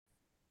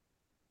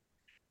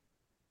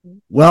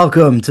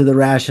Welcome to the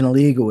Rational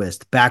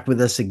Egoist. Back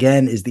with us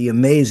again is the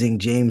amazing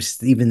James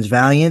Stevens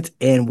Valliant,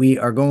 and we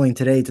are going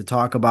today to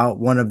talk about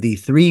one of the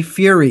three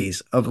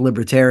furies of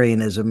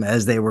libertarianism,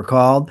 as they were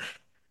called,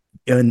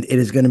 and it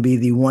is going to be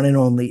the one and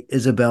only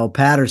Isabel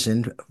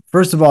Paterson.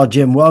 First of all,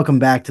 Jim, welcome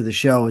back to the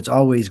show. It's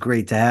always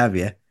great to have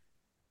you.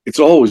 It's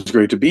always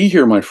great to be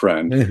here, my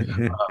friend.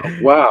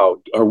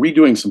 Wow, are we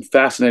doing some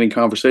fascinating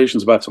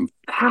conversations about some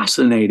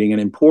fascinating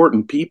and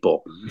important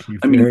people?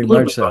 I mean, Very much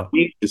Elizabeth so.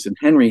 Mises and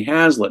Henry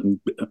Hazlitt,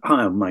 and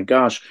oh my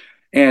gosh.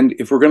 And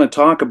if we're going to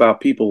talk about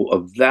people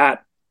of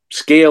that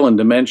scale and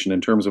dimension in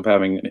terms of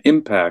having an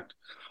impact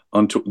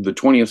on the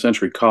 20th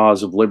century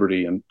cause of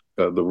liberty and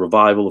the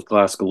revival of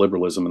classical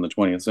liberalism in the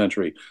 20th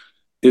century,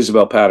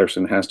 Isabel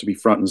Paterson has to be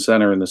front and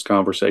center in this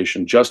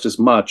conversation just as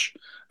much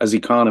as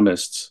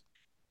economists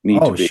need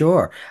to Oh, be.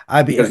 sure.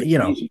 Because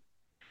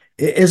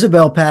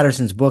Isabel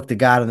Patterson's book, The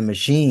God of the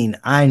Machine,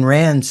 Ayn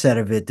Rand said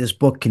of it, this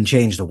book can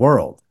change the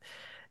world.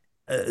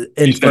 she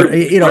And said for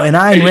it was and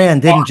Ayn right.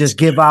 Rand didn't just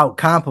give out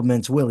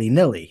compliments willy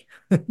nilly.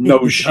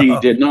 No, she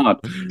did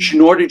not.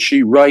 Nor did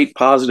she write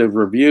positive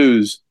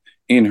reviews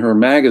in her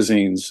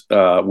magazines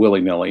willy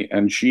nilly.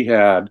 And she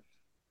had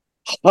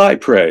high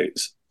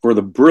praise for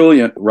the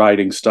brilliant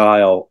writing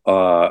style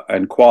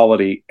and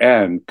quality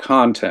and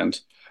content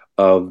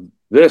of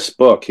this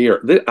book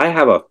here. I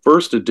have a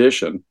first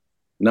edition,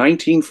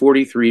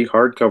 1943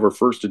 hardcover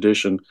first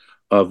edition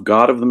of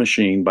God of the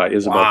Machine by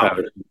Isabel Wow.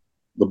 Patterson,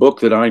 the book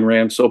that Ayn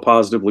Rand so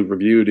positively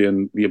reviewed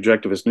in the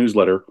Objectivist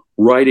newsletter,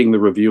 writing the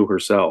review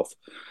herself.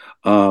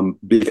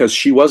 Because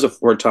she was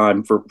for a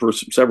time, for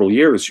several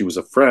years, she was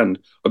a friend,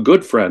 a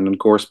good friend and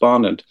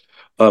correspondent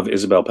of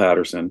Isabel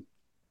Patterson.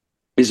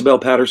 Isabel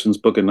Patterson's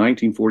book in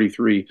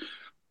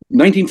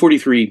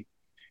 1943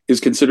 is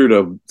considered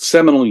a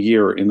seminal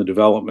year in the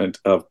development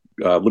of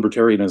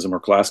libertarianism or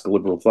classical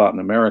liberal thought in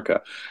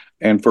America,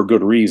 and for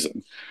good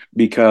reason,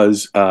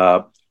 because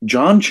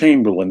John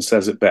Chamberlain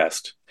says it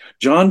best.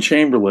 John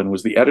Chamberlain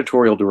was the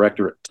editorial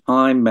director at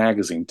Time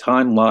magazine,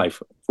 Time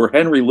Life, for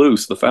Henry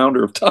Luce, the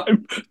founder of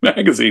Time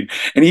magazine.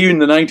 And he, in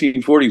the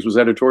 1940s, was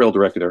editorial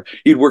director.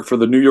 He'd worked for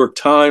the New York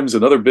Times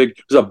and other was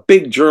a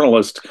big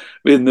journalist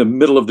in the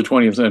middle of the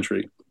 20th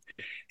century.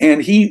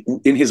 And he,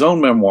 in his own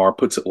memoir,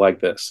 puts it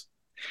like this.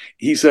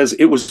 He says,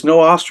 it was no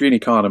Austrian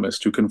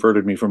economist who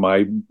converted me from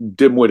my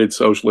dim-witted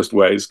socialist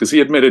ways, because he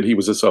admitted he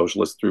was a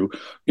socialist through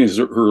his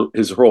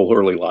whole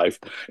early life,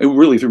 and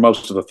really through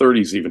most of the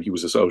 30s even he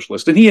was a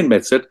socialist, and he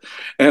admits it.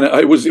 And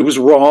it was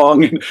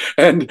wrong.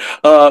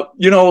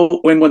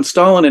 When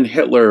Stalin and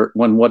Hitler,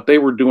 when what they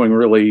were doing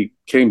really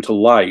came to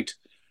light,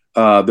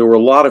 there were a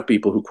lot of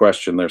people who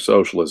questioned their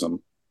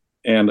socialism,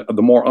 and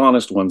the more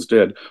honest ones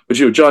did. But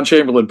John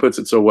Chamberlain puts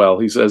it so well.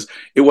 He says,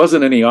 it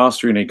wasn't any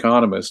Austrian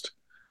economist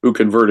who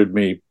converted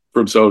me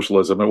from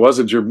socialism. It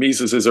wasn't your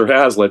Mises or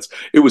Hazlitt's.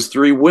 It was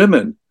three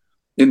women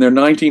in their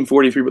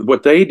 1943.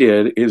 What they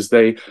did is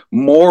they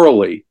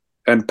morally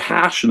and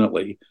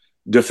passionately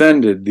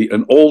defended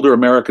an older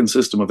American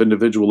system of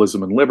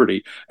individualism and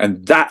liberty,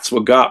 and that's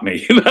what got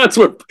me. That's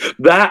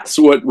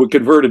what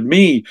converted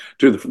me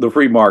to the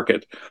free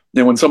market.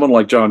 And when someone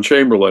like John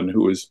Chamberlain,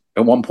 who was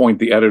at one point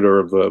the editor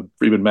of the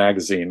Freeman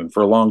magazine and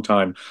for a long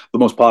time the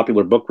most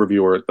popular book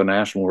reviewer at the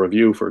National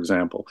Review, for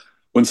example,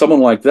 when someone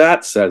like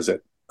that says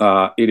it,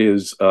 it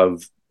is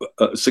of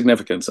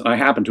significance. And I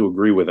happen to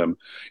agree with him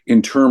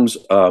in terms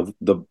of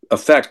the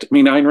effect. I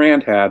mean, Ayn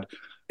Rand had,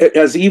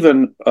 as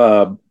even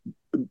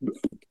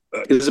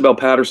Isabel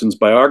Patterson's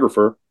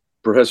biographer,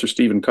 Professor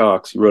Stephen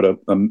Cox, he wrote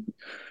an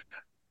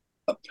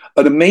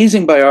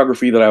amazing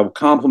biography that I will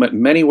compliment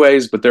in many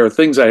ways, but there are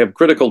things I have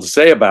critical to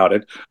say about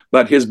it.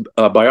 But his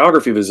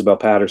biography of Isabel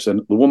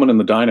Patterson, The Woman in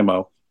the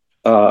Dynamo,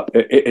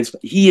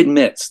 he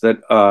admits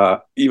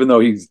that even though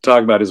he's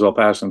talking about Isabel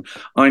Patterson,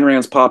 Ayn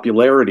Rand's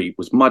popularity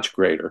was much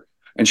greater,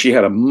 and she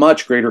had a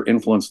much greater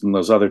influence than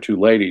those other two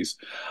ladies.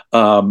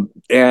 And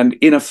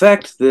in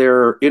effect,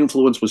 their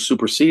influence was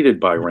superseded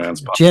by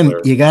Rand's Jim,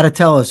 popularity. you got to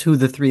tell us who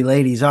the three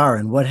ladies are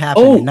and what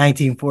happened in Oh,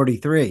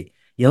 1943.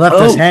 You left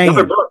us oh, the other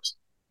hanging. books.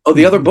 Oh,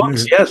 the other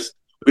books, yes.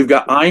 We've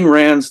got Ayn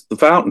Rand's The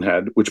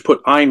Fountainhead, which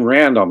put Ayn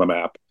Rand on the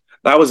map.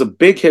 That was a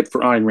big hit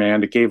for Ayn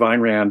Rand. It gave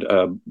Ayn Rand,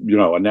 a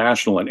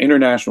national and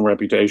international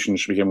reputation.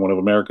 She became one of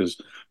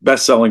America's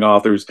best-selling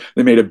authors.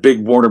 They made a big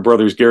Warner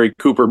Brothers Gary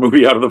Cooper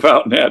movie out of The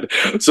Fountainhead.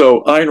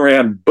 So Ayn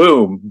Rand,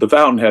 boom, The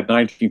Fountainhead,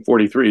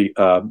 1943,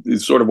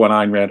 is sort of when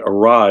Ayn Rand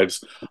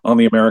arrives on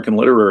the American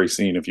literary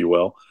scene, if you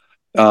will.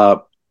 Uh,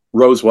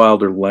 Rose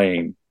Wilder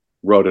Lane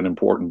wrote an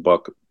important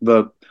book.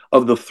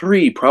 Of the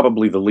three,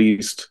 probably the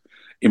least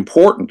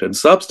important and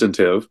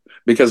substantive,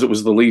 because it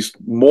was the least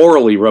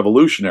morally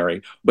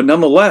revolutionary, but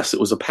nonetheless, it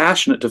was a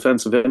passionate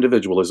defense of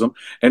individualism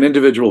and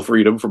individual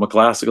freedom from a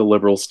classical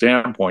liberal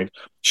standpoint.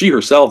 She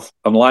herself,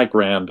 unlike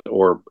Rand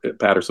or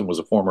Patterson, was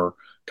a former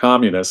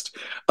communist,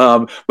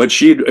 but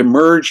she had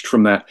emerged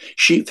from that.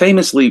 She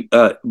famously,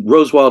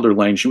 Rose Wilder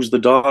Lane, she was the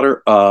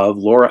daughter of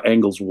Laura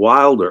Ingalls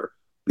Wilder,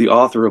 the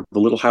author of the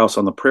Little House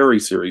on the Prairie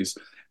series.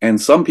 And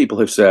some people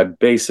have said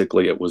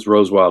basically it was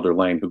Rose Wilder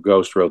Lane who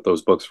ghost wrote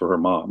those books for her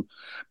mom,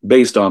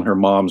 based on her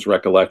mom's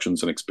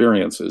recollections and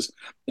experiences.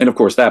 And of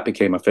course, that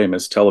became a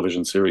famous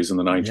television series in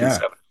the Yeah.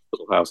 1970s,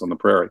 Little House on the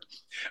Prairie.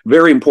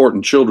 Very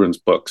important children's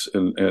books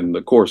in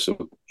the course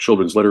of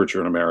children's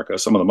literature in America.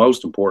 Some of the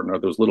most important are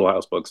those Little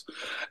House books.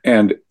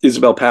 And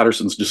Isabel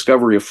Paterson's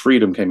Discovery of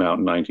Freedom came out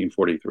in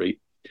 1943.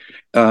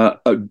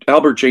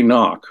 Albert J.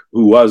 Nock,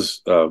 who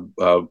was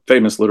a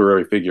famous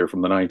literary figure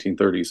from the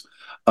 1930s,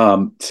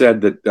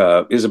 said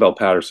that Isabel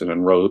Paterson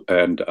and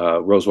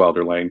Rose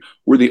Wilder Lane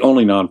were the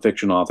only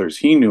nonfiction authors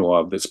he knew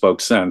of that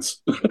spoke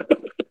sense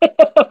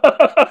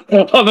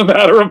on the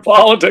matter of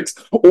politics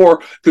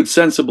or could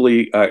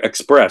sensibly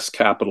express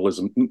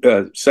capitalism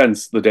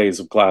since the days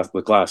of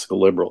the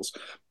classical liberals.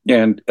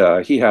 And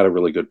he had a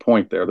really good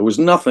point there. There was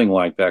nothing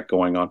like that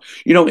going on.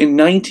 You know, in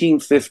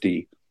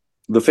 1950,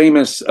 the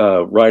famous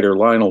writer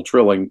Lionel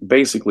Trilling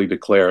basically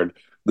declared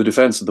the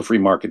defense of the free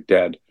market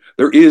dead.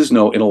 There is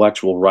no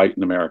intellectual right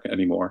in America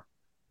anymore.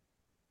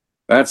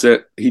 That's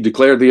it. He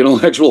declared the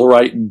intellectual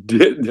right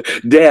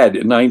dead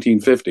in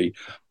 1950.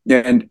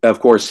 And of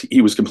course,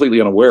 he was completely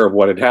unaware of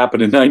what had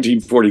happened in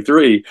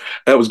 1943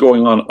 that was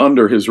going on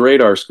under his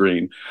radar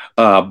screen.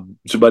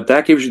 But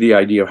that gives you the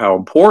idea of how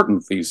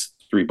important these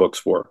three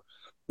books were.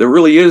 There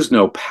really is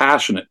no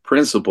passionate,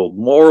 principled,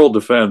 moral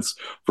defense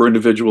for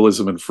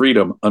individualism and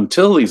freedom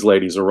until these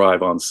ladies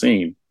arrive on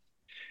scene.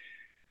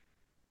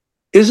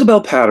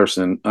 Isabel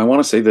Paterson, I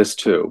want to say this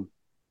too.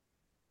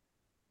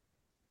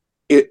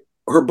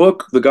 Her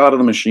book, The God of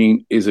the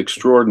Machine, is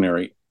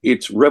extraordinary.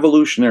 It's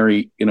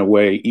revolutionary in a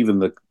way even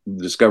the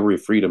Discovery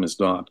of Freedom is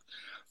not.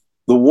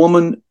 The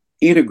woman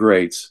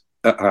integrates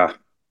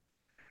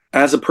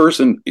as a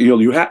person.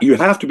 You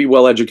have to be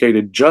well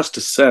educated just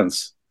to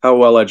sense how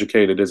well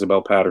educated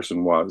Isabel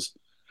Paterson was.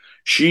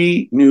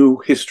 She knew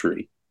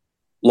history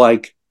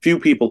like few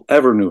people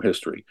ever knew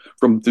history,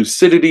 from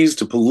Thucydides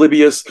to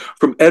Polybius,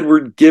 from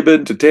Edward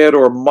Gibbon to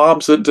Theodore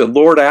Mommsen to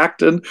Lord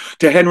Acton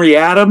to Henry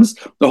Adams.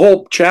 The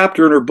whole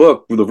chapter in her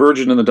book, The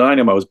Virgin and the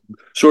Dynamo, is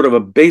sort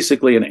of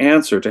basically an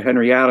answer to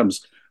Henry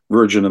Adams'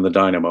 Virgin and the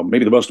Dynamo,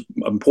 maybe the most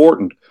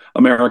important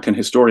American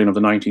historian of the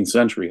 19th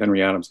century,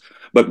 Henry Adams.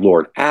 But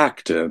Lord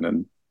Acton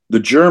and the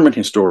German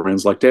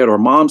historians like Theodore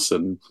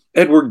Mommsen,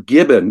 Edward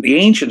Gibbon, the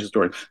ancient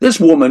historian. This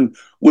woman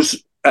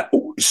was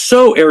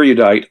so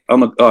erudite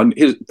on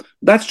his.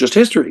 That's just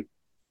history,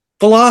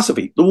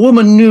 philosophy. The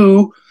woman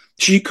knew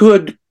she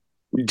could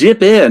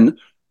dip in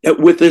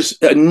with this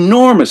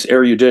enormous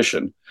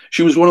erudition.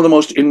 She was one of the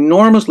most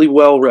enormously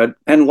well-read,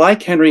 and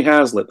like Henry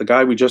Hazlitt, the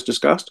guy we just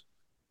discussed,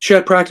 she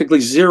had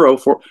practically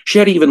she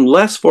had even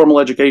less formal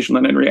education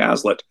than Henry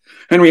Hazlitt.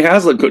 Henry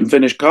Hazlitt couldn't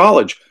finish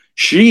college.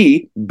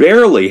 She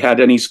barely had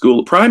any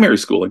primary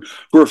schooling.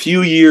 For a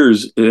few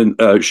years,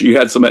 she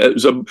had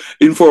some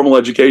informal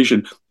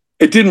education.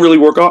 It didn't really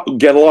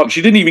get along.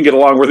 She didn't even get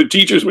along with her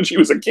teachers when she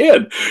was a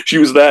kid. She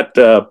was that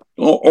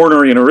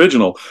ornery and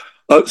original.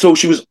 So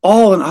she was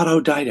all an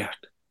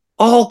autodidact,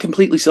 all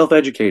completely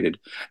self-educated.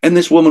 And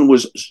this woman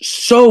was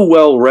so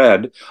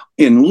well-read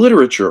in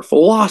literature,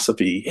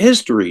 philosophy,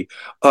 history.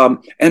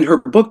 And her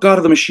book, God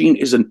of the Machine,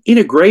 is an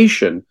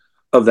integration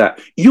of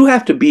that. You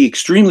have to be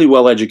extremely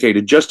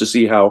well-educated just to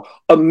see how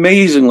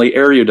amazingly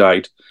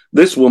erudite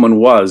this woman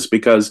was,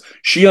 because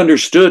she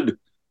understood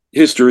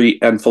history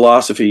and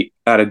philosophy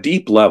at a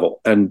deep level,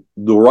 and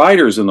the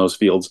writers in those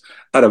fields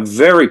at a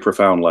very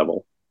profound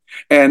level.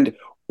 And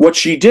what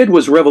she did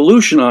was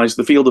revolutionize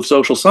the field of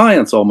social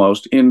science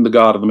almost in The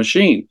God of the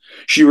Machine.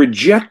 She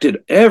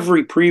rejected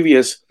every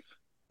previous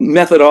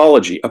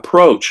methodology,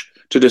 approach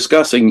to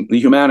discussing the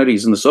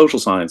humanities and the social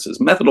sciences,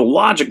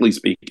 methodologically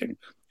speaking.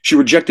 She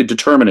rejected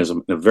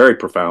determinism in a very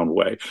profound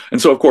way.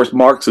 And so, of course,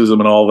 Marxism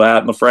and all that,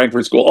 and the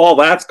Frankfurt School, all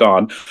that's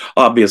gone,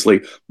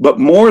 obviously. But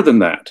more than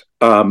that,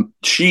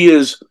 she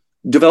is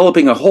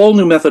developing a whole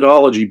new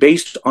methodology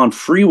based on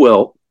free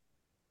will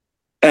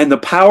and the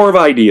power of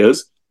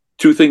ideas,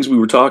 two things we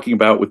were talking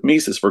about with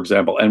Mises, for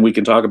example, and we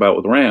can talk about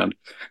with Rand.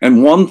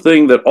 And one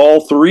thing that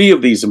all three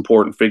of these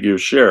important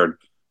figures shared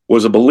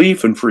was a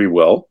belief in free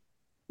will.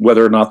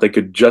 Whether or not they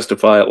could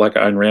justify it like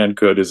Ayn Rand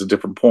could is a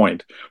different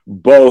point.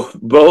 Both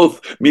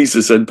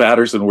Mises and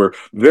Paterson were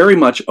very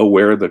much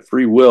aware that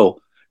free will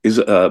is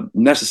a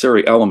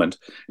necessary element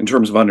in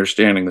terms of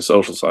understanding the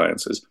social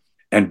sciences.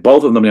 And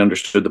both of them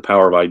understood the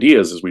power of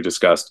ideas, as we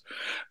discussed.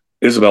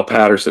 Isabel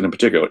Paterson in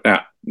particular.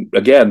 Now,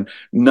 again,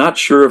 not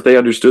sure if they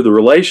understood the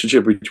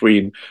relationship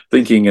between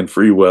thinking and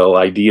free will,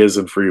 ideas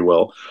and free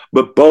will,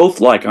 but both,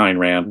 like Ayn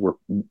Rand,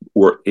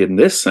 were in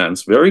this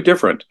sense very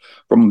different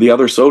from the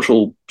other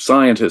social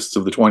scientists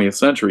of the 20th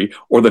century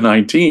or the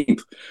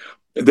 19th.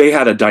 They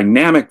had a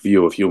dynamic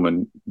view of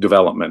human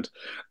development.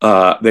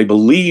 They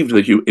believed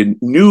that in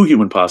new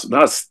human possibility,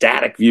 not a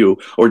static view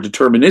or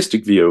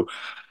deterministic view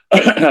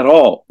at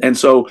all. And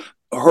so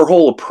her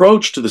whole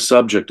approach to the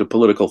subject of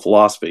political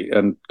philosophy,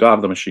 and God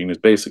of the Machine is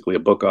basically a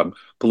book on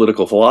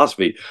political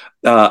philosophy,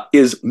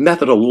 is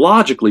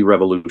methodologically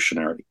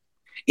revolutionary.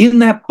 In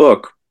that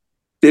book,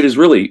 it is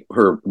really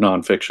her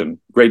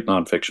great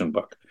nonfiction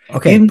book.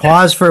 Okay, In that,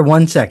 pause for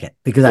 1 second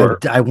because sure,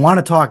 I want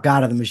to talk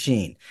God of the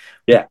Machine.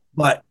 yeah.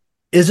 But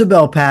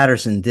Isabel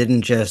Paterson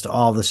didn't just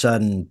all of a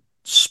sudden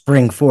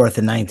spring forth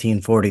in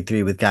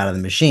 1943 with God of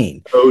the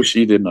Machine. Oh,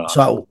 she did not.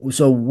 So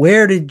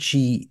where did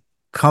she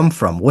come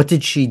from? What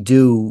did she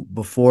do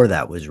before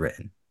that was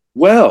written?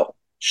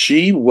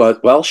 She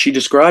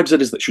describes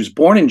it as that she was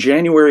born in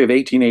January of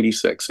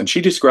 1886, and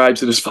she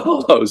describes it as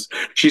follows.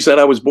 She said,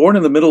 I was born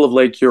in the middle of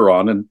Lake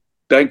Huron, and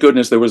thank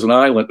goodness there was an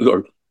island.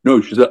 Or,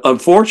 no, she said,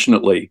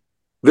 unfortunately,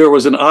 there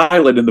was an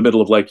island in the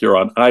middle of Lake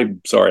Huron.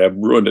 I'm sorry, I've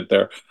ruined it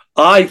there.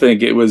 I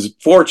think it was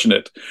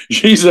fortunate.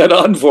 She said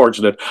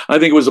unfortunate. I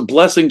think it was a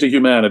blessing to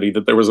humanity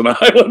that there was an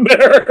island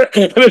there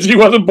and that she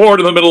wasn't born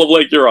in the middle of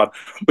Lake Huron.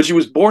 But she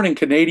was born in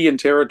Canadian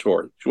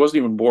territory. She wasn't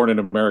even born an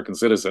American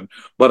citizen,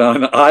 but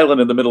on an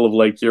island in the middle of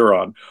Lake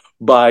Huron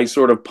by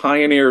sort of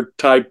pioneer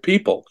type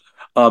people.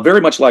 Very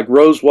much like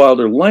Rose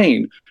Wilder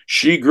Lane,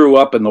 she grew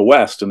up in the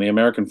West, in the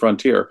American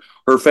frontier.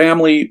 Her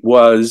family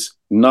was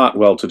not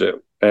well to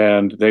do,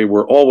 and they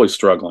were always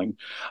struggling.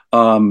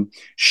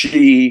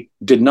 She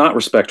did not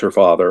respect her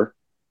father,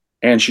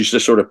 and she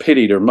just sort of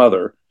pitied her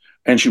mother,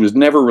 and she was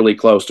never really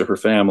close to her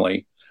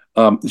family.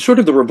 Sort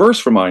of the reverse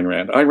from Ayn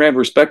Rand. Ayn Rand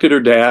respected her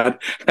dad,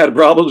 had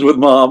problems with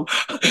mom,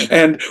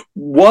 and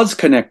was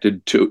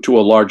connected to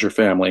a larger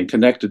family and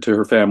connected to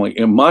her family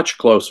in much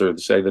closer,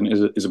 say, than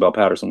Isabel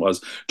Paterson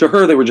was. To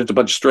her, they were just a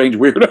bunch of strange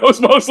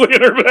weirdos, mostly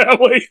in her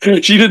family.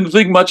 She didn't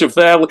think much of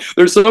family.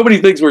 There's so many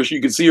things where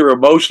you could see her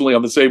emotionally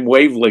on the same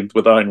wavelength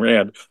with Ayn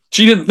Rand.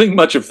 She didn't think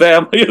much of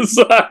family as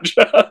such.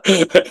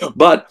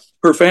 But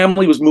her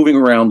family was moving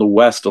around the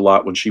West a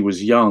lot when she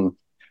was young.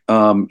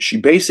 She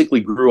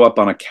basically grew up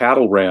on a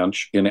cattle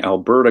ranch in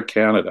Alberta,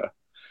 Canada.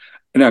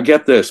 And now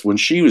get this, when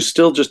she was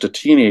still just a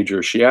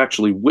teenager, she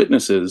actually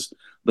witnesses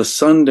the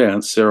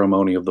Sundance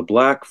ceremony of the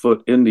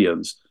Blackfoot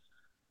Indians.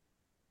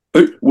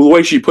 Well, the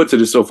way she puts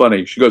it is so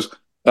funny. She goes,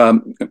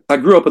 I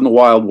grew up in the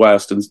Wild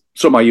West, and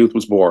so my youth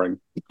was boring.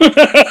 You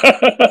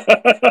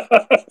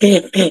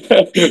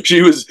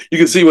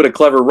can see what a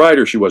clever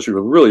writer she was. She was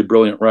a really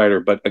brilliant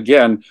writer. But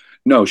again,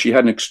 no, she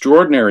had an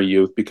extraordinary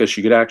youth because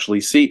she could actually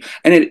see.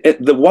 And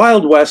the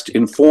Wild West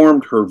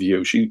informed her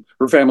view.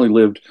 Her family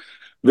lived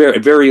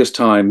at various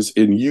times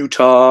in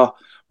Utah,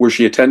 where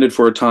she attended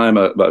for a time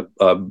a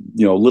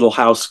little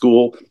house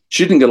school.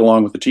 She didn't get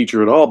along with the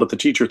teacher at all, but the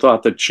teacher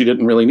thought that she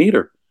didn't really need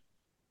her.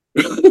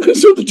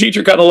 So the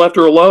teacher kind of left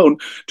her alone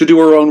to do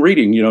her own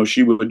reading.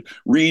 She would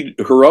read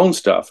her own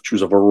stuff. She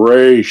was a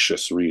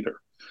voracious reader.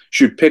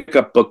 She would pick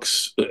up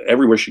books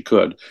everywhere she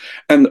could.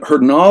 And her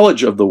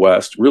knowledge of the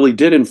West really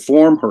did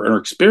inform her, and her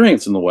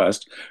experience in the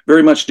West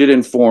very much did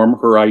inform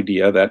her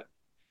idea that,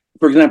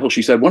 for example,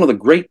 she said one of the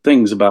great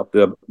things about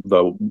the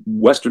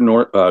Western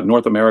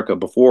North America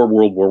before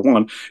World War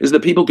I is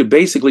that people could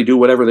basically do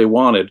whatever they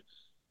wanted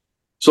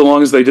so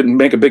long as they didn't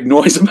make a big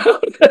noise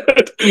about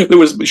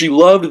it. She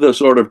loved the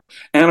sort of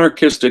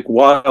anarchistic,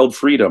 wild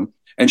freedom,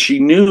 and she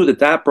knew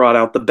that brought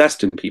out the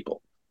best in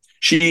people.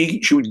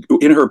 She would,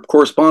 in her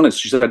correspondence,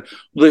 she said,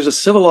 "There's a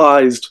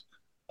civilized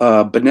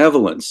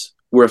benevolence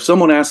where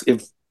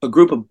if a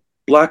group of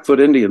Blackfoot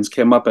Indians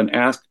came up and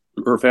asked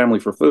her family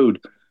for food,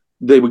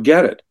 they would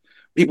get it.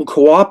 People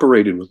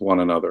cooperated with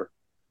one another.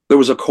 There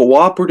was a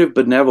cooperative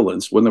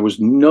benevolence when there was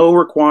no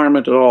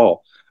requirement at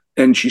all."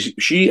 And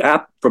she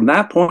from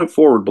that point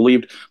forward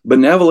believed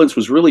benevolence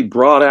was really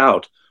brought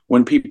out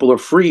when people are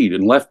freed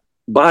and left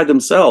by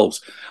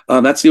themselves.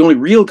 That's the only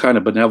real kind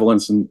of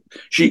benevolence. And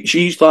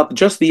she thought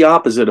just the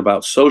opposite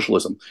about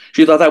socialism.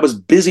 She thought that was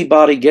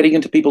busybody getting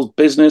into people's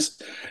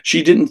business.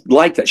 She didn't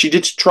like that. She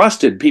just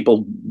trusted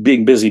people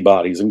being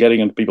busybodies and getting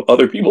into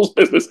other people's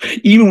business,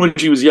 even when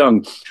she was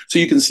young. So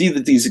you can see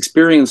that these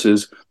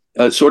experiences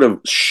sort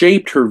of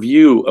shaped her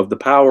view of the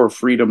power of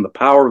freedom, the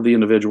power of the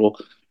individual.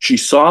 She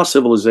saw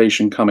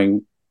civilization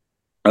coming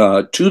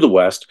to the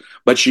West,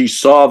 but she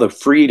saw the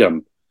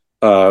freedom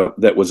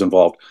that was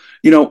involved.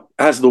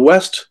 As the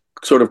West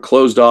sort of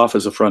closed off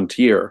as a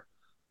frontier,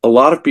 a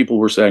lot of people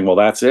were saying, well,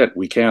 that's it.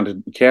 We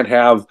can't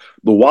have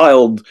the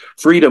wild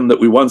freedom that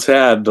we once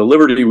had, the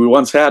liberty we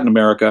once had in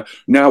America.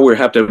 Now we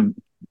have to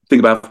think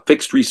about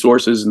fixed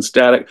resources and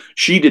static.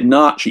 She did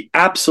not. She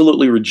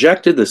absolutely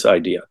rejected this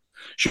idea.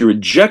 She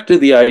rejected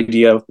the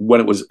idea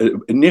when it was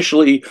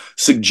initially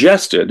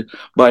suggested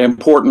by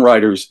important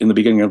writers in the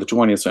beginning of the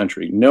 20th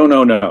century. No,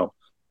 no, no.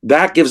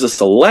 That gives us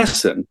a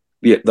lesson.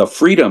 The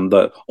freedom,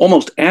 the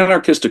almost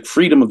anarchistic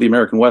freedom of the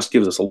American West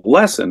gives us a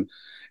lesson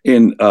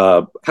in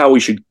how we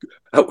should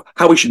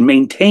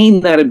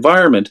maintain that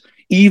environment,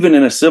 even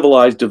in a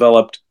civilized,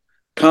 developed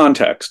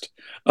context.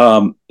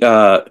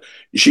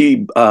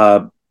 She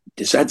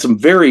had some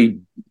very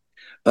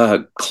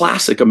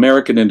classic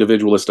American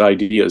individualist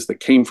ideas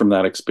that came from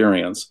that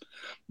experience.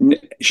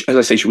 As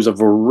I say, she was a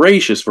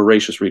voracious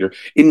reader.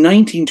 In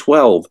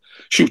 1912,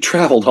 she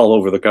traveled all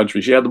over the country.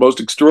 She had the most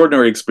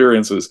extraordinary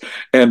experiences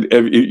and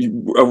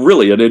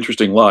really an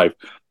interesting life.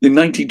 In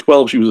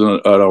 1912, she was on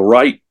a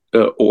right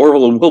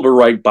Orville and Wilbur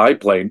Wright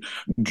biplane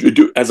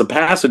as a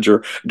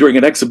passenger during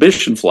an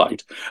exhibition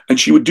flight. And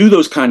she would do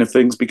those kind of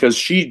things because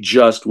she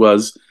just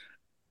was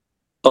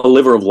a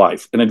liver of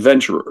life, an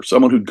adventurer,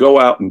 someone who'd go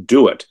out and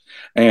do it.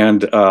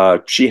 And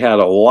she had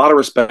a lot of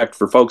respect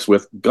for folks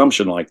with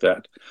gumption like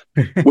that.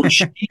 Well,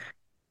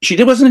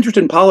 she wasn't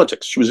interested in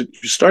politics. She was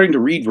starting to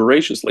read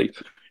voraciously.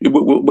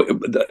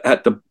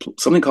 At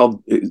something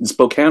called in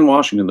Spokane,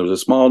 Washington, there was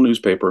a small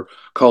newspaper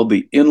called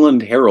the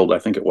Inland Herald, I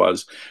think it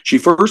was. She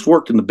first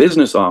worked in the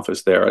business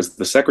office there as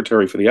the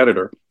secretary for the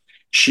editor.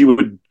 She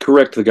would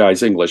correct the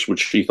guy's English,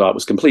 which she thought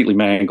was completely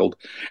mangled.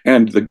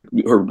 And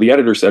the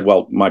editor said,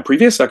 "Well, my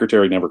previous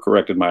secretary never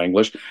corrected my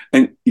English,"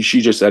 and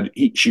she just said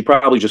she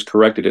probably just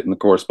corrected it in the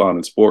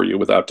correspondence for you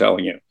without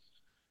telling you.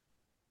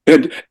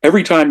 And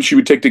every time she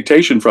would take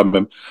dictation from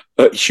him,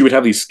 she would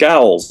have these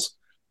scowls.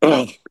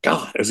 Oh,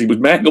 God, as he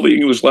would mangle the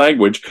English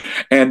language.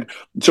 And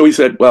so he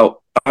said,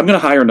 "Well, I'm going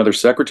to hire another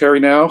secretary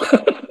now.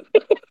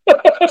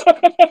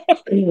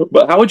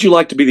 But how would you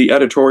like to be the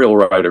editorial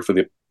writer for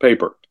the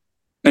paper?"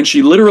 And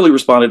she literally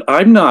responded,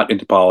 "I'm not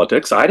into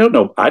politics. I don't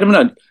know. I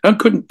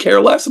couldn't care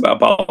less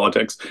about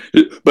politics."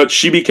 But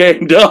she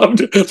became dubbed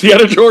the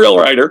editorial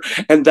writer.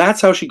 And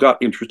that's how she got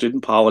interested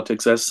in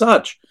politics as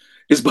such,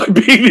 is by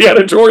being the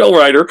editorial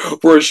writer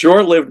for a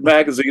short-lived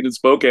magazine in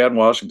Spokane,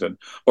 Washington,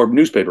 or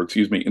newspaper,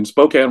 excuse me, in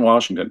Spokane,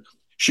 Washington.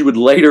 She would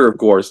later, of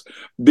course,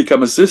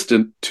 become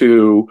assistant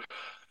to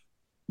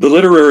the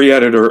literary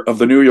editor of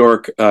the New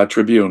York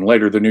Tribune,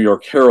 later the New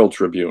York Herald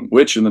Tribune,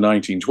 which in the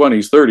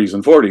 1920s, 30s,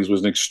 and 40s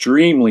was an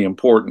extremely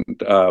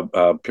important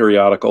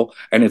periodical,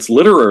 and its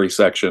literary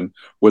section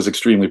was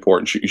extremely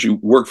important. She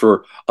worked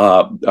for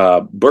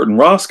Burton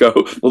Roscoe,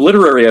 the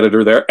literary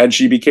editor there, and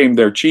she became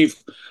their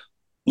chief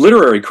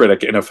literary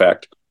critic, in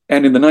effect.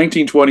 And in the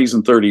 1920s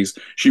and 30s,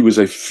 she was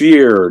a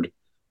feared,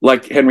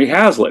 like Henry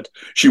Hazlitt,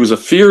 she was a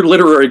feared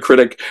literary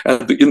critic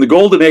in the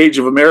golden age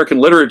of American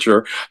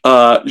literature.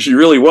 She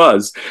really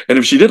was. And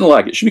if she didn't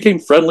like it, she became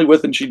friendly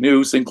with, and she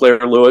knew Sinclair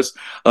Lewis.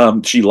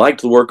 She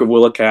liked the work of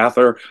Willa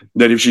Cather.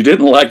 That if she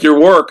didn't like your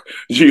work,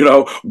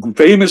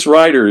 famous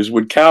writers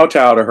would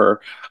kowtow to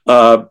her.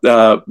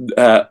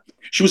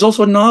 She was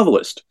also a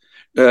novelist.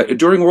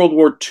 During World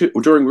War II,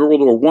 during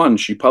World War I,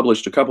 she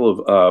published a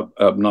couple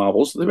of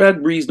novels that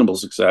had reasonable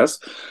success.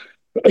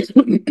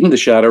 The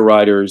Shadow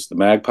Riders, The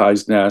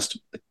Magpie's Nest.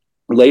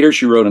 Later,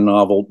 she wrote a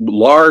novel,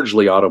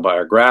 largely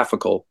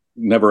autobiographical,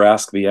 Never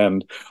Ask the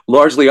End,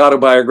 largely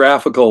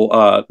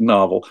autobiographical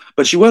novel.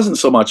 But she wasn't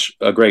so much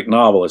a great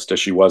novelist as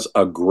she was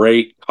a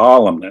great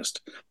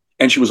columnist.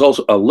 And she was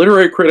also a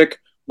literary critic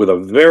with a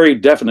very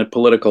definite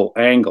political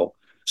angle.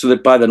 So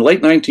that by the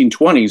late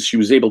 1920s, she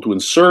was able to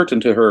insert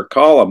into her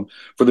column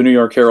for the New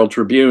York Herald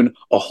Tribune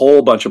a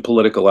whole bunch of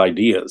political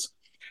ideas.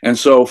 And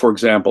so, for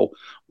example,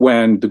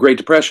 when the Great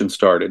Depression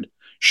started,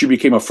 she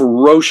became a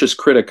ferocious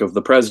critic of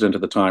the president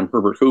at the time,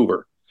 Herbert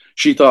Hoover.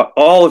 She thought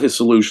all of his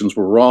solutions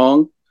were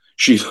wrong.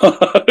 She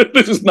thought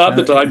this is not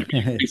the time to be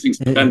increasing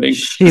spending.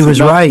 She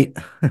was right.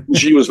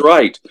 She was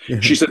right.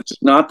 She said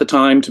it's not the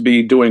time to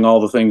be doing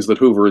all the things that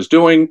Hoover is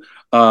doing.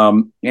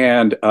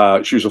 And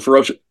she was a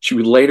ferocious. She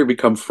would later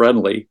become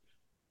friendly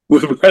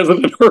with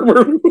President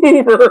Herbert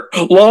Hoover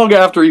long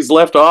after he's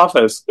left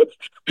office.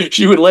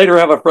 She would later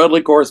have a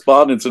friendly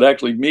correspondence and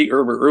actually meet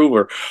Herbert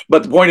Hoover.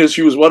 But the point is,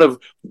 she was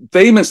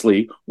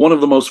famously one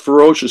of the most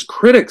ferocious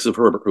critics of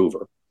Herbert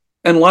Hoover.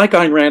 And like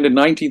Ayn Rand in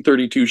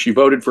 1932, she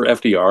voted for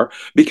FDR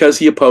because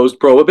he opposed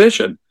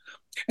prohibition.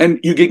 And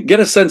you get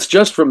a sense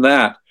just from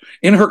that.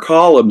 In her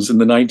columns in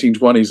the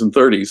 1920s and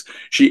 30s,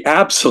 she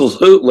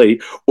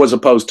absolutely was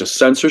opposed to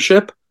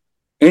censorship,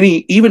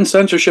 even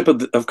censorship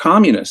of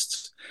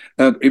communists.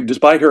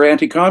 Despite her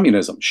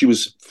anti-communism, she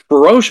was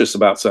ferocious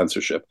about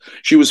censorship.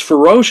 She was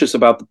ferocious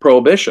about the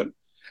prohibition.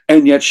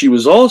 And yet she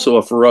was also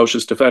a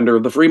ferocious defender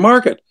of the free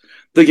market,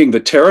 thinking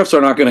that tariffs are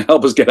not going to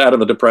help us get out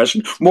of the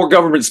Depression. More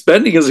government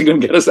spending isn't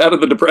going to get us out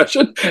of the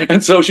Depression.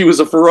 And so she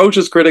was a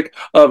ferocious critic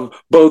of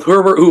both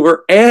Herbert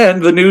Hoover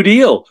and the New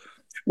Deal.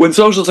 When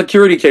Social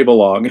Security came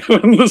along,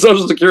 when the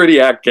Social Security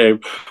Act came,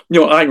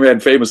 Ayn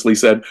Rand famously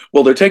said,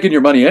 "Well, they're taking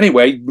your money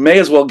anyway. May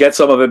as well get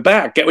some of it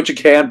back. Get what you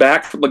can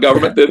back from the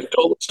government that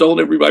stolen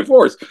it by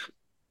force."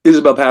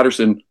 Isabel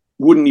Paterson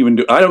wouldn't even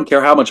do. I don't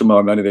care how much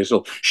money they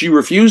stole. She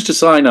refused to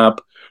sign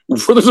up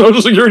for the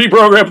Social Security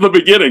program from the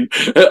beginning.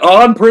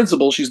 On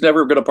principle, she's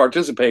never going to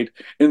participate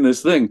in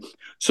this thing.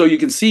 So you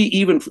can see,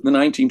 even from the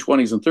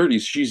 1920s and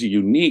 30s, she's a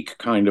unique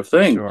kind of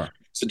thing. Sure.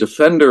 She's a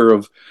defender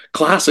of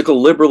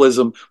classical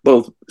liberalism,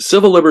 both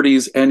civil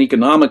liberties and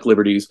economic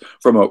liberties,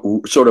 from a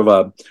sort of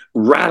a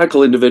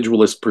radical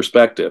individualist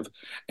perspective.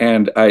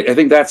 And I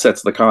think that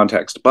sets the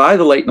context. By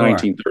the late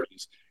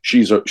 1930s,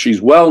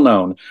 she's well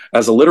known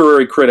as a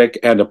literary critic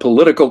and a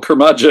political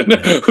curmudgeon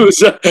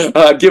who's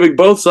giving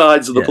both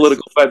sides of the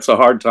political fence a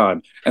hard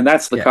time. And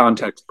that's the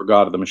context for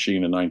God of the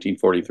Machine in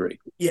 1943.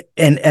 Yeah.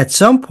 And at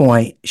some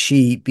point,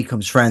 she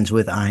becomes friends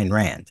with Ayn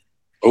Rand.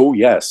 Oh,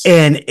 yes.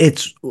 And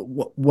it's,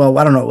 well,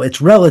 I don't know,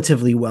 it's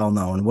relatively well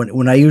known.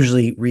 When I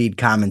usually read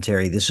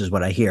commentary, this is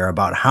what I hear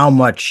about how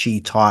much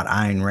she taught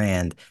Ayn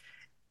Rand.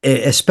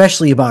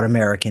 especially about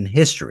American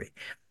history.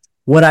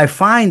 What I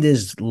find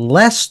is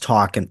less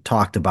talked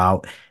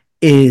about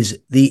is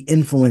the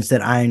influence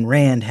that Ayn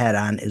Rand had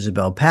on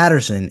Isabel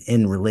Paterson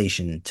in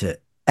relation to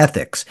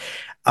ethics.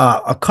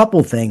 A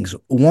couple things.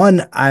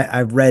 One,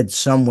 I've read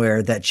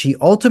somewhere that she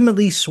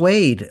ultimately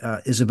swayed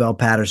Isabel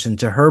Paterson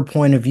to her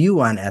point of view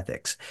on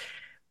ethics.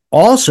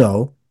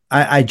 Also,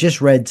 I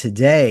just read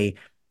today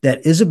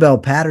that Isabel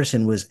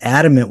Paterson was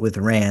adamant with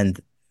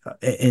Rand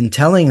in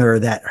telling her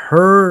that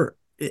her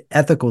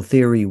ethical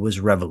theory was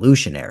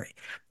revolutionary.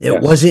 It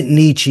Yes. wasn't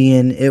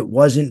Nietzschean. It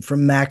wasn't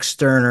from Max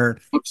Stirner.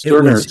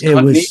 Sterner, it's It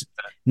not neat. was,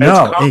 And it's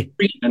no,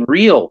 concrete and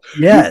real.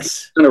 You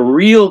yes. in a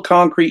real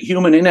concrete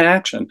human in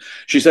action.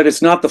 She said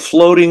it's not the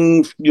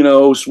floating,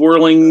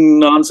 swirling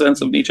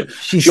nonsense of Nietzsche.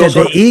 She She said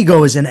also the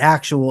ego is an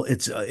actual,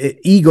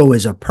 ego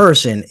is a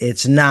person.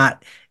 It's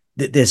not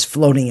this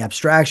floating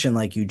abstraction,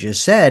 like you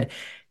just said.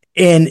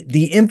 And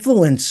the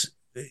influence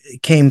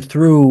came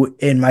through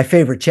in my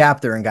favorite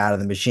chapter in God of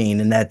the Machine,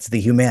 and that's the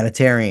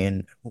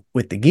humanitarian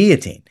with the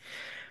guillotine.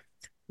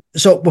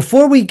 So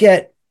before we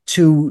get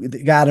to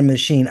the God of the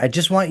Machine, I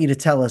just want you to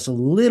tell us a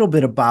little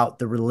bit about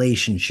the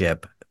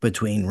relationship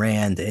between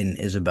Rand and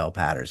Isabel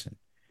Patterson.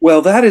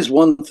 well, that is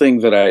one thing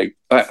that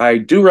I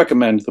do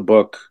recommend the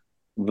book,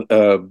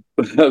 "The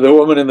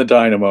Woman in the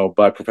Dynamo"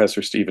 by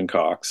Professor Stephen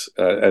Cox.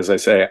 As I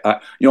say,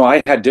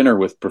 I had dinner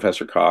with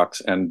Professor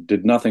Cox and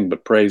did nothing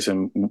but praise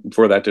him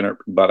for that dinner.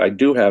 But I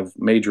do have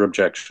major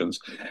objections,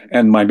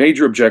 and my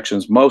major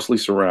objections mostly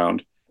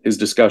surround his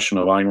discussion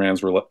of Ayn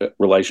Rand's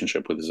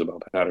relationship with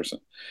Isabel Patterson.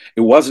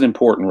 It was an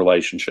important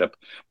relationship,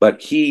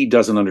 but he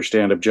doesn't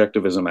understand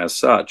objectivism as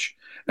such.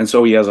 And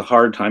so he has a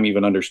hard time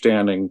even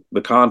understanding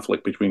the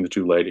conflict between the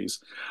two ladies.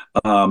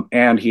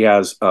 And he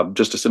has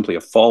just simply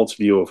a false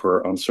view of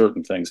her on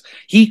certain things.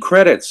 He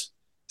credits,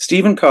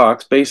 Stephen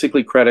Cox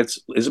basically credits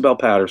Isabel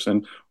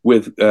Patterson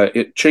with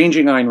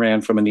changing Ayn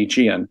Rand from a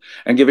Nietzschean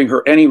and giving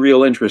her any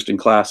real interest in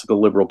classical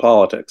liberal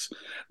politics.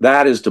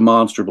 That is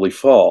demonstrably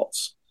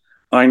false.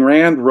 Ayn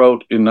Rand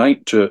wrote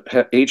to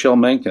H.L.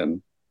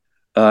 Mencken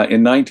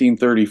in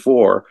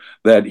 1934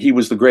 that he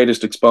was the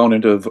greatest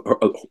exponent of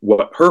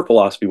what her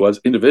philosophy was,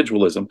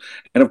 individualism.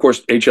 And of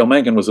course, H.L.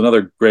 Mencken was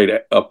another great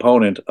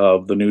opponent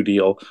of the New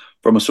Deal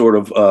from a sort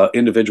of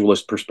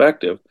individualist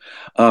perspective.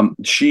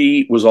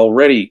 She was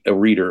already a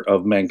reader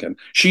of Mencken.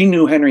 She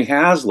knew Henry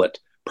Hazlitt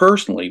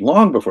personally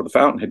long before the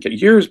Fountainhead,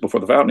 years before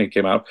the Fountainhead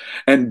came out,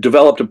 and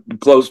developed a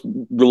close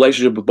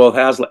relationship with both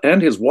Hazlitt and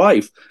his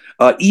wife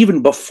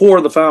even before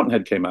the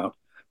Fountainhead came out.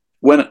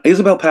 When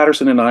Isabel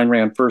Patterson and Ayn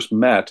Rand first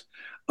met,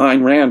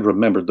 Ayn Rand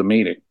remembered the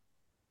meeting.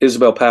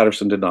 Isabel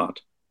Patterson did not.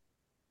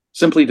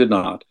 Simply did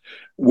not.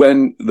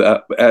 When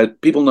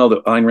people know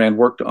that Ayn Rand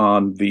worked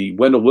on the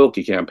Wendell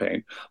Willkie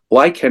campaign,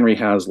 like Henry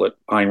Hazlitt,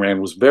 Ayn Rand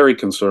was very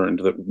concerned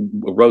that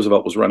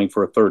Roosevelt was running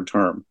for a third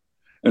term.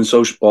 And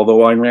so, although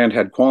Ayn Rand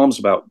had qualms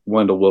about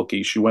Wendell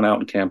Willkie, she went out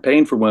and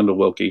campaigned for Wendell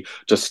Willkie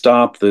to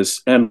stop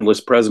this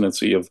endless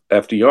presidency of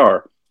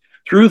FDR.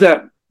 Through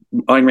that,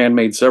 Ayn Rand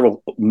made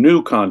several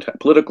new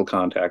political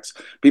contacts,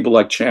 people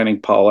like Channing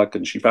Pollock,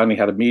 and she finally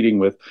had a meeting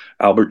with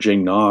Albert J.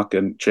 Nock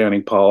and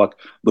Channing Pollock.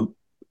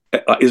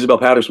 Isabel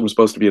Patterson was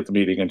supposed to be at the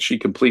meeting, and she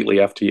completely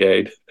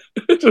FTA'd.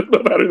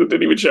 Isabel Patterson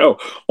didn't even show.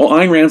 Well,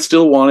 Ayn Rand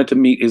still wanted to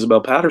meet Isabel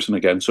Patterson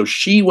again, so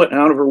she went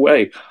out of her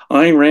way.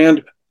 Ayn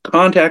Rand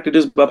contacted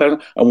Isabel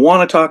Patterson. I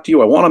want to talk to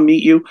you. I want to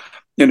meet you.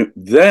 And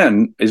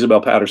then Isabel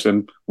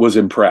Patterson was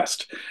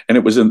impressed. And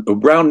it was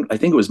around, I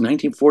think it was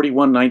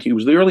 1941, it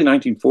was the early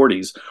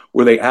 1940s,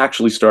 where they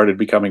actually started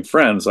becoming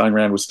friends. Ayn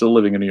Rand was still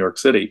living in New York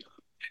City.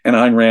 And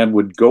Ayn Rand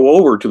would go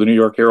over to the New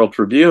York Herald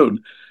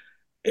Tribune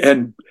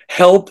and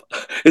help.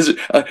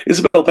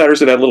 Isabel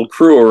Patterson had a little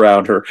crew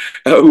around her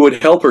who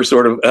would help her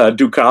sort of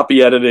do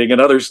copy editing and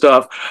other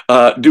stuff,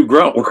 do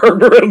grunt work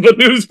in the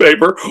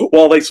newspaper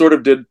while they sort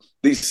of did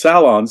these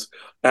salons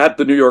at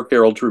the New York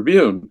Herald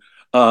Tribune.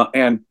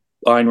 And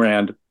Ayn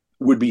Rand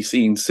would be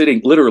seen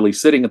literally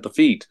sitting at the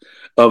feet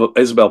of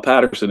Isabel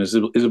Patterson as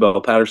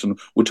Isabel Patterson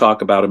would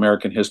talk about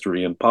American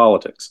history and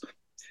politics.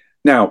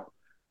 Now,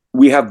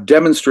 we have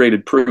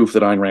demonstrated proof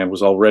that Ayn Rand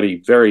was already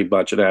very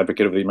much an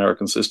advocate of the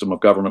American system of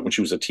government when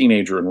she was a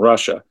teenager in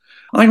Russia.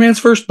 Ayn Rand's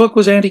first book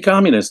was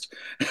anti-communist.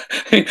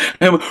 In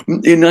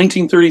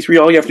 1933,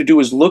 all you have to do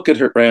is look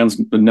at Rand's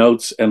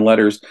notes and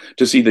letters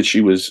to see that she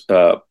was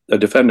a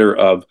defender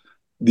of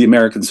the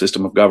American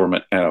system of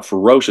government and a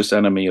ferocious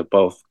enemy of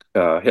both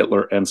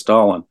Hitler and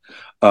Stalin.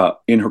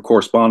 In her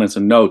correspondence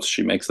and notes,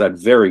 she makes that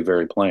very,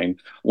 very plain,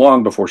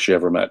 long before she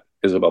ever met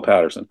Isabel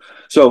Patterson.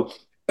 So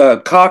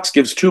Cox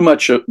gives too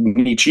much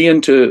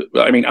Nietzschean to,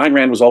 Ayn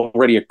Rand was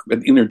already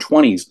in her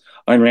 20s.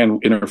 Ayn Rand,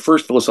 in her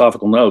first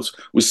philosophical notes,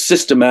 was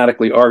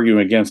systematically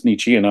arguing against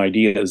Nietzschean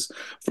ideas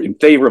in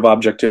favor of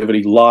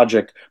objectivity,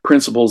 logic,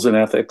 principles in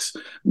ethics,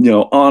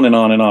 on and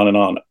on and on and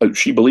on.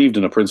 She believed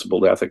in a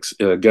principled ethics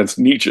against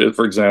Nietzsche,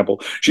 for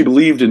example. She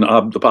believed in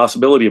the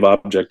possibility of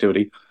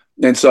objectivity.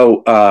 And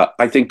so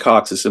I think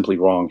Cox is simply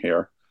wrong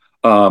here.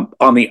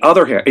 On the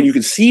other hand, and you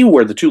can see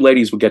where the two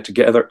ladies would get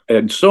together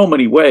in so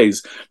many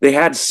ways. They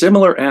had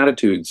similar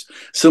attitudes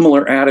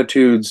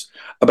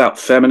about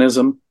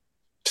feminism,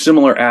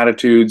 similar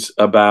attitudes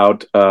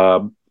about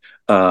all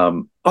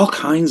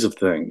kinds of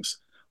things.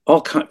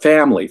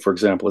 Family, for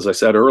example, as I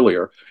said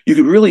earlier, you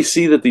could really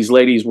see that these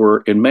ladies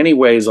were in many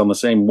ways on the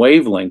same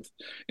wavelength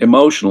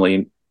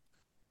emotionally.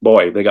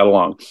 Boy, they got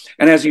along.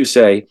 And as you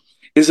say,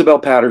 Isabel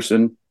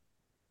Paterson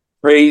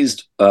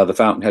praised The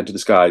Fountainhead to the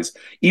Skies.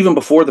 Even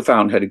before The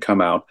Fountainhead had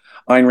come out,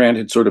 Ayn Rand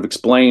had sort of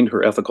explained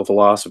her ethical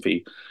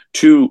philosophy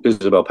to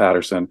Isabel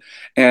Paterson.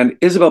 And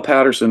Isabel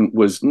Paterson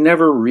was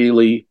never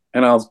really,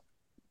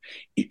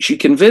 she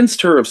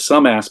convinced her of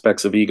some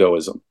aspects of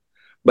egoism.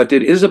 But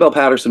did Isabel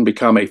Paterson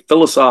become a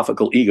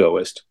philosophical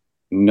egoist?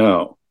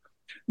 No.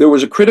 There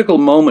was a critical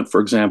moment, for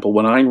example,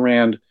 when Ayn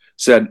Rand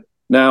said,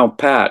 now,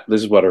 Pat,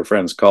 this is what her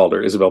friends called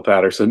her, Isabel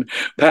Paterson,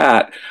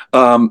 Pat,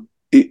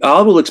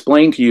 I will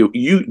explain to you,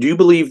 do you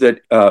believe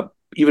that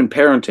even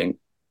parenting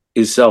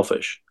is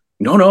selfish?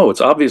 No, no,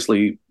 it's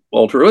obviously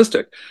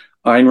altruistic.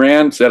 Ayn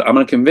Rand said, I'm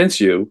going to convince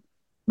you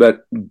that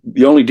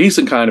the only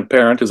decent kind of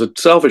parent is a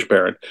selfish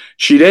parent.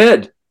 She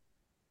did.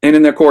 And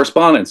in their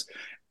correspondence,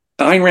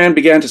 Ayn Rand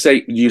began to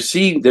say, you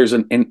see, there's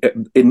an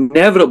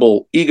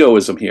inevitable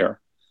egoism here.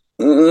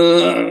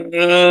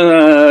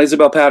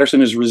 Isabel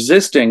Paterson is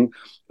resisting.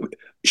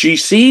 She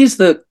sees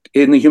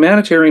in the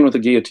humanitarian with the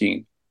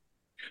guillotine,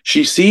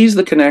 she sees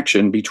the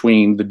connection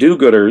between the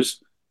do-gooders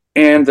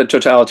and the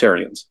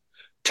totalitarians.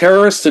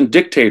 Terrorists and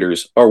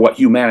dictators are what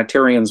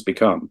humanitarians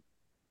become,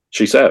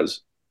 she says,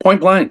 point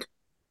blank.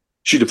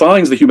 She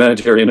defines the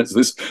humanitarian as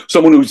this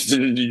someone who's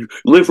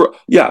live for.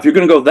 Yeah, if you're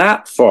going to go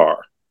that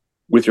far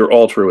with your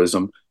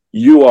altruism,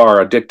 you are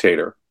a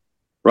dictator,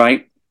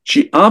 right?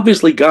 She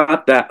obviously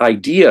got that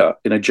idea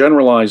in a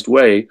generalized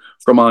way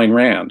from Ayn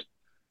Rand.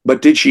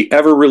 But did she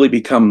ever really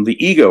become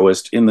the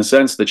egoist in the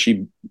sense that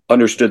she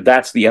understood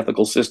that's the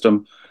ethical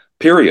system,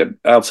 period,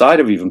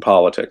 outside of even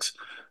politics?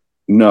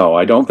 No,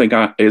 I don't think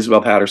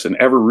Isabel Paterson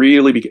ever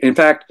really became. In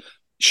fact,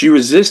 she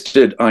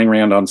resisted Ayn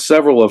Rand on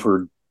several of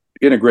her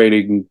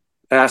integrating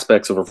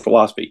aspects of her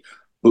philosophy.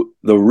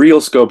 The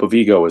real scope of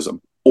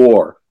egoism,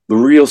 or the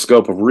real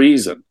scope of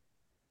reason,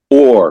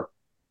 or,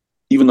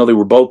 even though they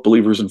were both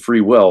believers in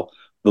free will,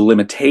 the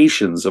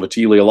limitations of a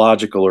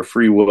teleological or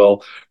free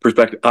will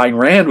perspective. Ayn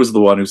Rand was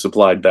the one who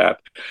supplied that,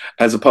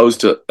 as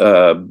opposed to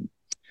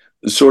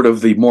sort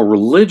of the more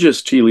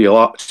religious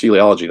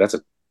teleology. That's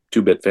a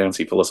two-bit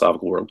fancy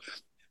philosophical world.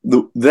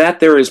 That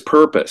there is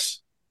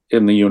purpose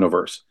in the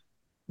universe.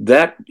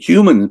 That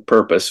human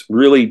purpose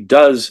really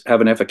does have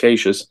an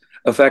efficacious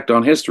effect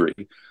on history.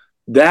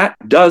 That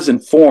does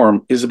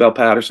inform Isabel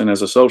Paterson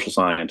as a social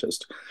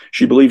scientist.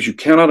 She believes you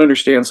cannot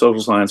understand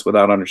social science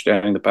without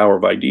understanding the power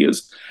of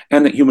ideas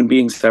and that human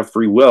beings have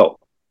free will.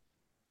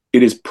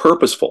 It is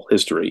purposeful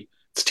history.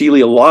 It's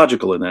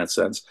teleological in that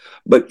sense.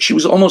 But she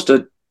was almost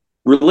a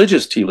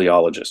religious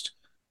teleologist.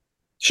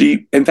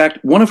 In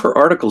fact, one of her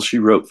articles she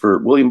wrote for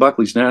William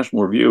Buckley's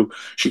National Review,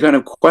 she kind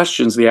of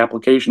questions the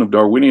application of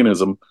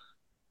Darwinianism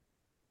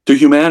to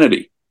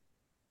humanity.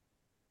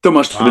 There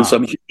must have been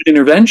some human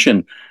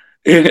intervention,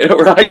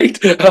 right?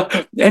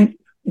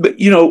 But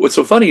what's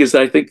so funny is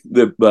that I think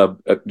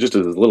that just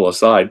as a little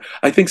aside,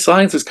 I think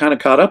science has kind of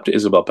caught up to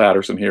Isabel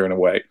Paterson here in a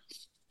way.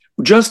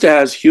 Just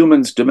as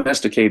humans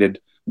domesticated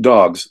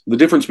dogs, the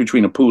difference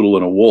between a poodle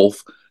and a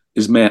wolf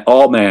is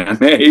all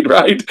man-made,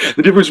 right?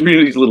 The difference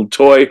between these little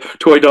toy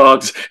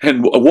dogs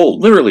and a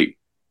wolf, literally,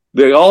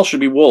 they all should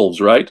be wolves,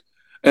 right?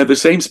 And the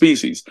same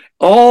species.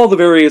 All the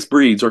various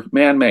breeds are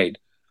man-made.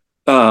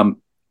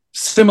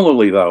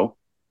 Similarly, though,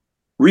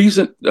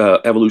 recent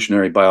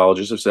evolutionary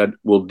biologists have said,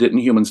 well, didn't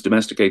humans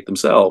domesticate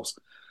themselves?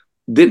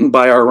 Didn't,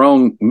 by our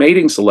own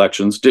mating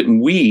selections,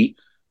 didn't we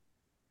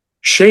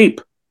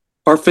shape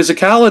our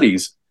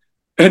physicalities?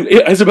 And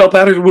Isabel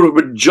Paterson would have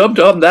been jumped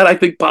on that, I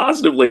think,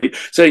 positively,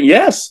 saying,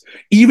 yes,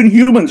 even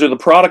humans are the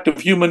product of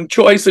human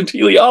choice and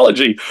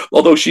teleology.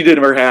 Although she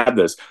never had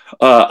this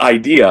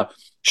idea,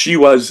 she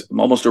was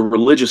almost a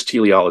religious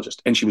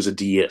teleologist, and she was a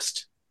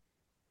deist.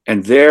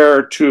 And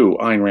there, too,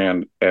 Ayn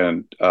Rand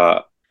and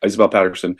Isabel Paterson